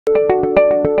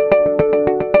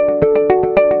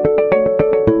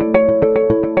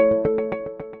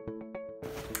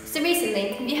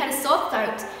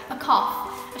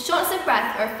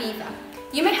or a fever.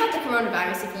 You may have the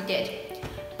coronavirus if you did.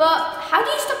 But how do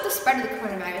you stop the spread of the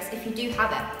coronavirus if you do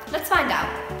have it? Let's find out.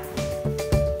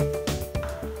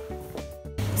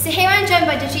 So here I'm joined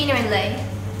by Georgina and Lee.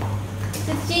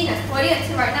 So Georgina, what are you up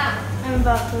to right now? I'm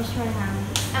about to wash my hands.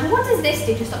 And what does this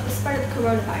do to stop the spread of the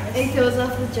coronavirus? It kills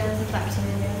off the germs and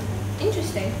bacteria.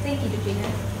 Interesting. Thank you,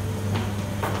 Georgina.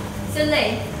 So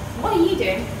Lee, what are you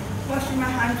doing? Washing my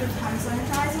hands with hand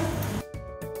sanitizer.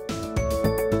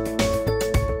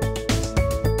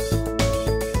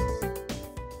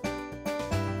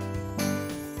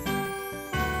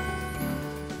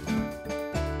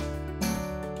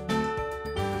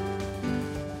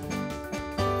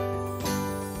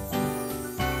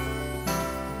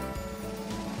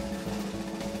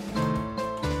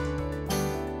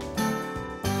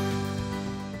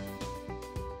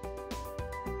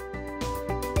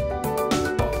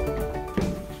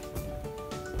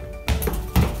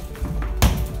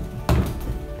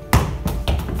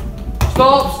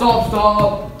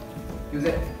 Stop! Use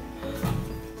it.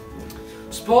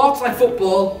 Sports like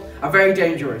football are very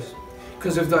dangerous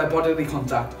because of their bodily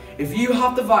contact. If you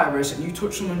have the virus and you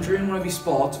touch someone during one of these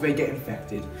sports, they get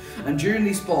infected. And during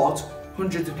these sports,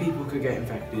 hundreds of people could get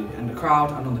infected in the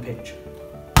crowd and on the pitch.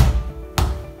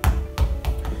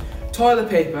 Toilet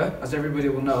paper, as everybody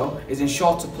will know, is in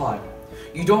short supply.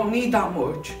 You don't need that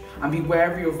much, and be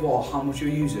wary of how much you're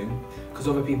using because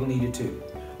other people need it too.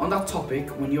 On that topic,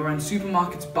 when you're in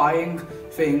supermarkets buying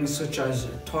things such as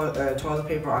toilet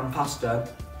paper and pasta,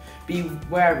 be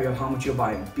wary of how much you're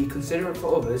buying. Be considerate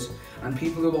for others, and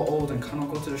people who are old and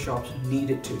cannot go to the shops need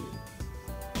it too.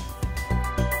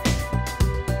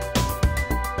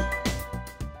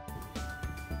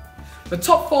 The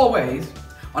top 4 ways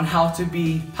on how to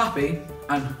be happy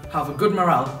and have a good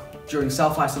morale during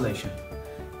self-isolation.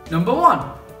 Number 1,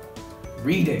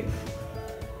 reading.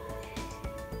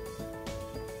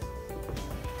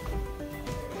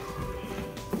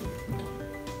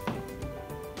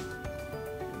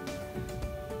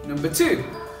 Number 2,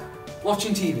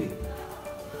 watching TV.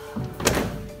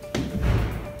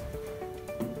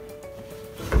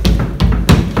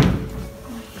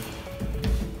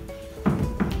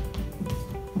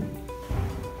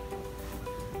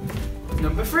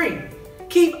 Number 3,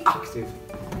 keep active.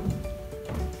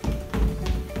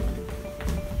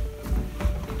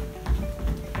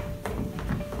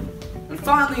 And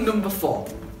finally, number 4,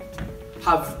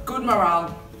 have good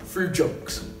morale through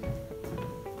jokes.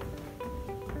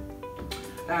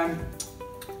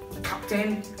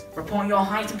 Captain, report your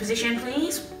height and position,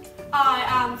 please. I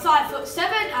am 5'7"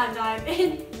 and I'm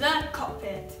in the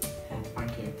cockpit.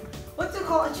 Thank you. What's it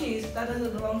called a cheese that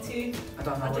doesn't belong to you? I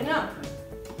don't know. I don't know.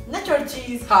 Nacho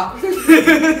cheese. Ha.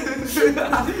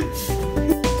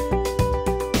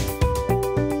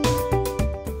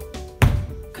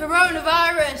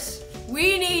 Coronavirus,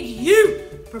 we need you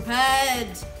prepared.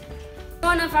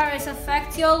 Coronavirus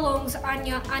affects your lungs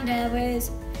and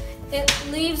airways. It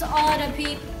leaves older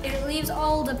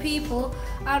people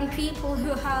and people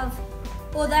who have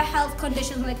other health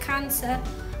conditions like cancer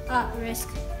at risk.